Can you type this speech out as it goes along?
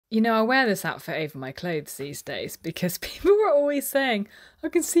You know, I wear this outfit over my clothes these days because people were always saying, I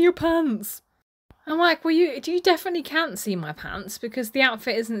can see your pants. I'm like, well, you definitely can't see my pants because the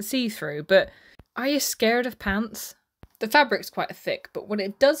outfit isn't see-through, but are you scared of pants? The fabric's quite thick, but what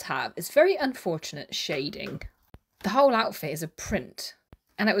it does have is very unfortunate shading. The whole outfit is a print,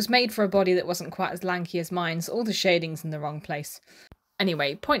 and it was made for a body that wasn't quite as lanky as mine, so all the shading's in the wrong place.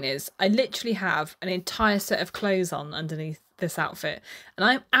 Anyway, point is, I literally have an entire set of clothes on underneath this outfit, and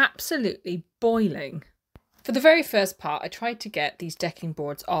I'm absolutely boiling. For the very first part, I tried to get these decking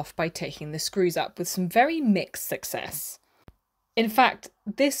boards off by taking the screws up with some very mixed success. In fact,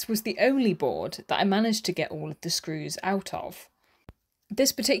 this was the only board that I managed to get all of the screws out of.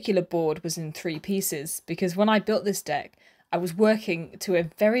 This particular board was in 3 pieces because when I built this deck, I was working to a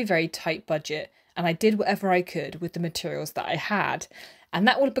very, very tight budget and I did whatever I could with the materials that I had. And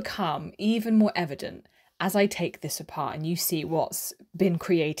that will become even more evident as I take this apart and you see what's been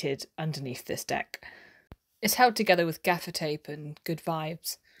created underneath this deck. It's held together with gaffer tape and good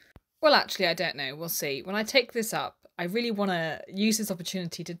vibes. Well, actually, I don't know. We'll see. When I take this up, I really want to use this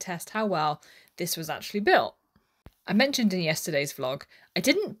opportunity to test how well this was actually built. I mentioned in yesterday's vlog, I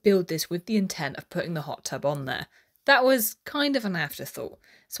didn't build this with the intent of putting the hot tub on there. That was kind of an afterthought,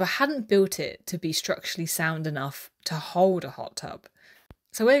 so I hadn't built it to be structurally sound enough to hold a hot tub.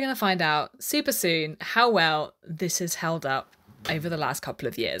 So we're going to find out super soon how well this has held up over the last couple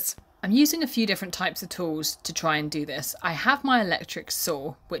of years. I'm using a few different types of tools to try and do this. I have my electric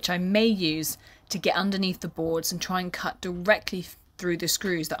saw, which I may use to get underneath the boards and try and cut directly through the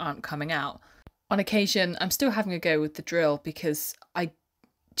screws that aren't coming out. On occasion, I'm still having a go with the drill because I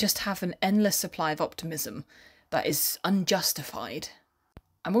just have an endless supply of optimism that is unjustified.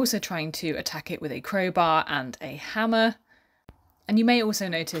 I'm also trying to attack it with a crowbar and a hammer. And you may also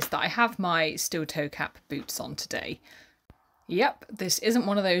notice that I have my steel toe cap boots on today. Yep, this isn't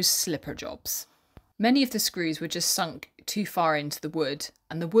one of those slipper jobs. Many of the screws were just sunk too far into the wood,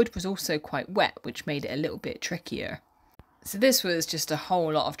 and the wood was also quite wet, which made it a little bit trickier. So this was just a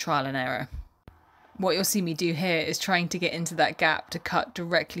whole lot of trial and error. What you'll see me do here is trying to get into that gap to cut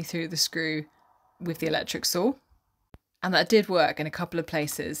directly through the screw with the electric saw. And that did work in a couple of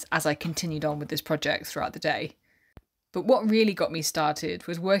places as I continued on with this project throughout the day. But what really got me started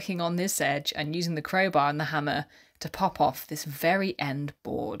was working on this edge and using the crowbar and the hammer to pop off this very end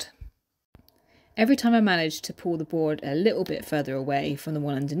board. Every time I managed to pull the board a little bit further away from the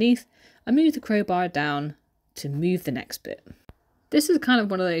one underneath, I moved the crowbar down to move the next bit. This is kind of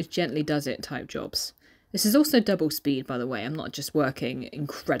one of those gently does it type jobs. This is also double speed, by the way. I'm not just working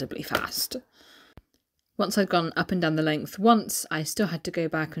incredibly fast. Once I'd gone up and down the length once, I still had to go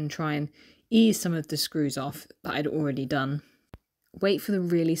back and try and ease some of the screws off that I'd already done. Wait for the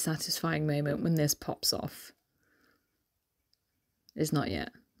really satisfying moment when this pops off. It's not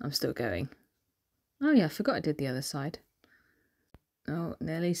yet. I'm still going. Oh yeah, I forgot I did the other side. Oh,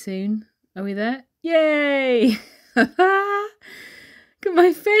 nearly soon. Are we there? Yay! Look at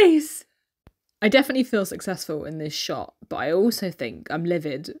my face! I definitely feel successful in this shot, but I also think I'm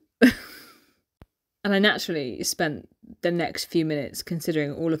livid. And I naturally spent the next few minutes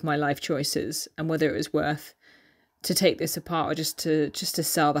considering all of my life choices and whether it was worth to take this apart or just to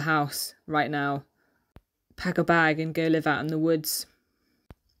sell the house right now. Pack a bag and go live out in the woods.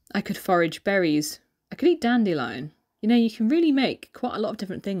 I could forage berries. I could eat dandelion. You know, you can really make quite a lot of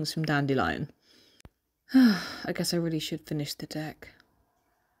different things from dandelion. I guess I really should finish the deck.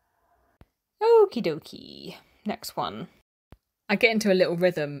 Okie dokie. Next one. I get into a little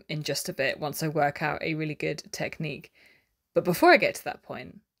rhythm in just a bit once I work out a really good technique. But before I get to that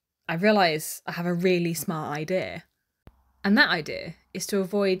point, I realise I have a really smart idea. And that idea is to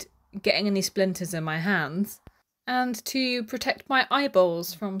avoid getting any splinters in my hands and to protect my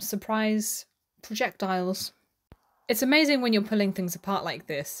eyeballs from surprise projectiles. It's amazing when you're pulling things apart like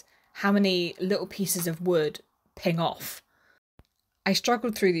this, how many little pieces of wood ping off. I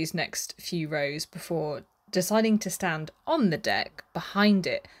struggled through these next few rows before deciding to stand on the deck behind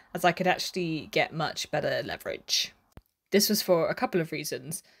it as I could actually get much better leverage. This was for a couple of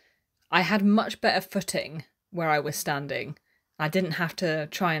reasons. I had much better footing where I was standing. I didn't have to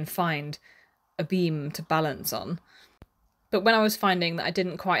try and find a beam to balance on. But when I was finding that I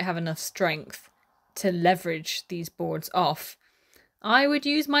didn't quite have enough strength to leverage these boards off, I would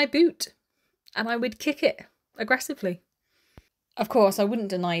use my boot and I would kick it aggressively. Of course, I wouldn't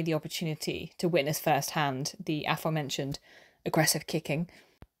deny the opportunity to witness firsthand the aforementioned aggressive kicking.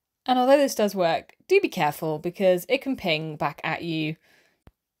 And although this does work, do be careful because it can ping back at you,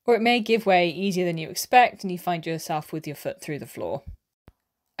 or it may give way easier than you expect and you find yourself with your foot through the floor.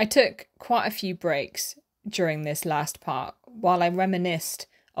 I took quite a few breaks during this last part while I reminisced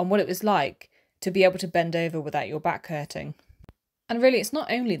on what it was like to be able to bend over without your back hurting. And really, it's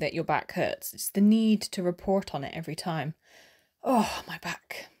not only that your back hurts, it's the need to report on it every time. Oh, my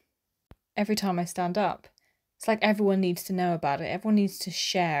back. Every time I stand up, it's like everyone needs to know about it. Everyone needs to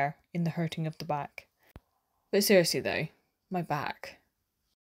share in the hurting of the back. But seriously though, my back.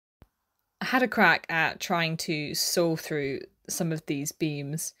 I had a crack at trying to saw through some of these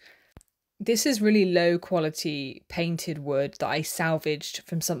beams. This is really low quality painted wood that I salvaged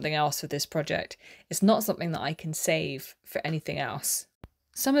from something else for this project. It's not something that I can save for anything else.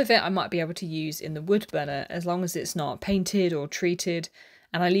 Some of it I might be able to use in the wood burner as long as it's not painted or treated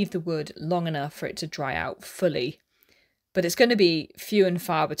and I leave the wood long enough for it to dry out fully. But it's going to be few and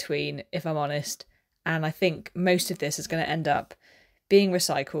far between, if I'm honest, and I think most of this is going to end up being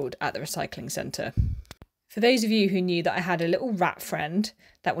recycled at the recycling centre. For those of you who knew that I had a little rat friend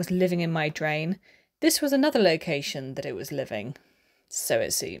that was living in my drain, this was another location that it was living, so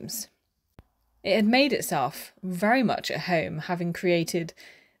it seems. It had made itself very much at home, having created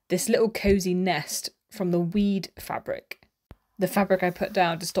this little cosy nest from the weed fabric. The fabric I put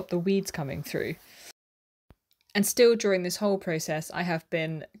down to stop the weeds coming through. And still during this whole process, I have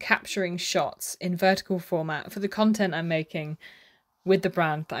been capturing shots in vertical format for the content I'm making with the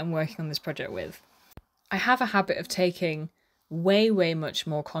brand that I'm working on this project with. I have a habit of taking way much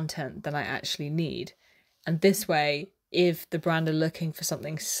more content than I actually need. And this way, if the brand are looking for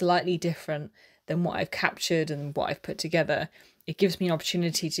something slightly different than what I've captured and what I've put together, it gives me an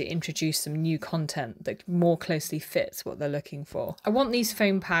opportunity to introduce some new content that more closely fits what they're looking for. I want these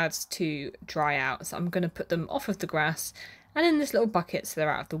foam pads to dry out, so I'm going to put them off of the grass and in this little bucket so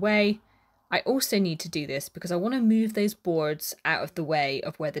they're out of the way. I also need to do this because I want to move those boards out of the way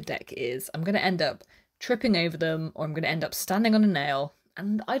of where the deck is. I'm going to end up tripping over them or I'm going to end up standing on a nail,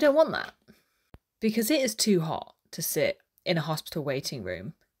 and I don't want that. Because it is too hot to sit in a hospital waiting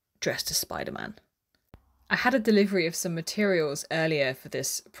room dressed as Spider-Man. I had a delivery of some materials earlier for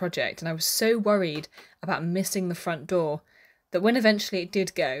this project and I was so worried about missing the front door that when eventually it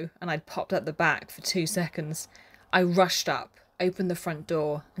did go and I'd popped out the back for 2 seconds, I rushed up, opened the front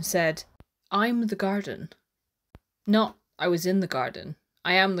door and said, "I'm the garden." Not, I was in the garden.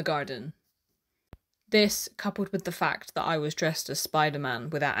 I am the garden. This, coupled with the fact that I was dressed as Spider-Man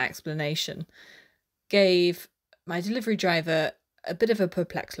without explanation, gave my delivery driver a bit of a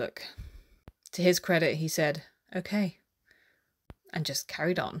perplexed look. To his credit, he said, "Okay," and just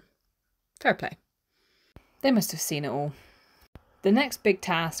carried on. Fair play. They must have seen it all. The next big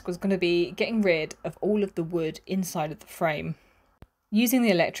task was going to be getting rid of all of the wood inside of the frame. Using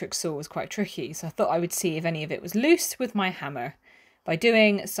the electric saw was quite tricky, so I thought I would see if any of it was loose with my hammer by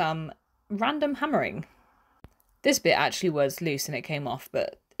doing some random hammering. This bit actually was loose and it came off,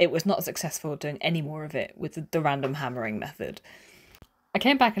 but it was not successful doing any more of it with the random hammering method. I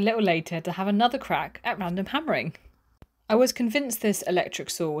came back a little later to have another crack at random hammering. I was convinced this electric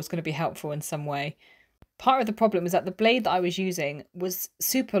saw was going to be helpful in some way. Part of the problem was that the blade that I was using was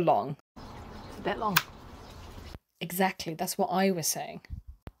super long. It's a bit long. Exactly, that's what I was saying.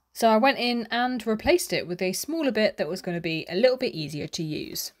 So I went in and replaced it with a smaller bit that was going to be a little bit easier to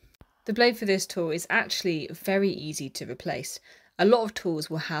use. The blade for this tool is actually very easy to replace. A lot of tools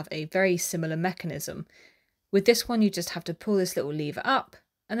will have a very similar mechanism. With this one, you just have to pull this little lever up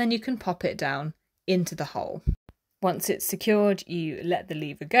and then you can pop it down into the hole. Once it's secured, you let the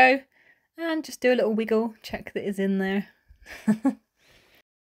lever go and just do a little wiggle, check that it's in there.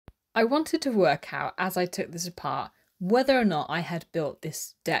 I wanted to work out as I took this apart whether or not I had built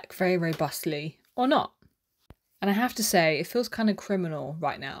this deck very robustly or not. And I have to say, it feels kind of criminal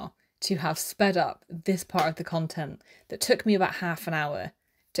right now to have sped up this part of the content that took me about half an hour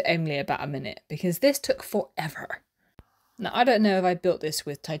to only about a minute, because this took forever. Now, I don't know if I built this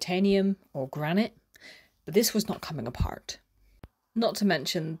with titanium or granite, but this was not coming apart. Not to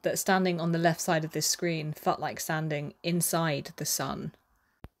mention that standing on the left side of this screen felt like standing inside the sun.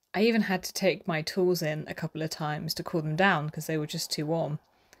 I even had to take my tools in a couple of times to cool them down because they were just too warm.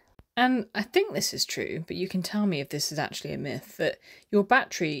 And I think this is true, but you can tell me if this is actually a myth, that your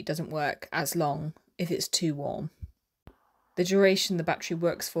battery doesn't work as long if it's too warm. The duration the battery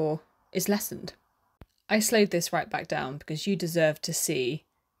works for is lessened. I slowed this right back down because you deserve to see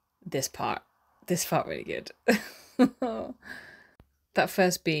this part. This felt really good. That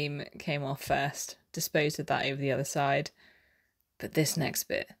first beam came off first, disposed of that over the other side. But this next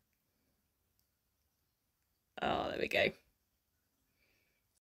bit. Oh, there we go.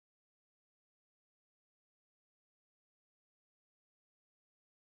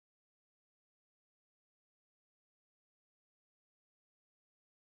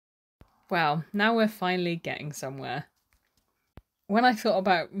 Well, now we're finally getting somewhere. When I thought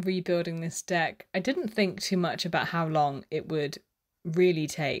about rebuilding this deck, I didn't think too much about how long it would really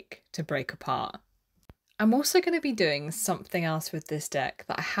take to break apart. I'm also going to be doing something else with this deck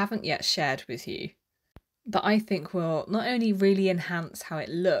that I haven't yet shared with you, that I think will not only really enhance how it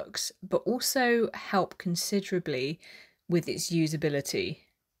looks, but also help considerably with its usability.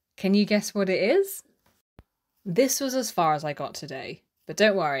 Can you guess what it is? This was as far as I got today, but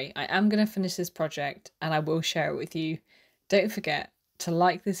don't worry, I am going to finish this project and I will share it with you. Don't forget to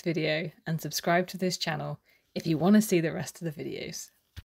like this video and subscribe to this channel if you want to see the rest of the videos.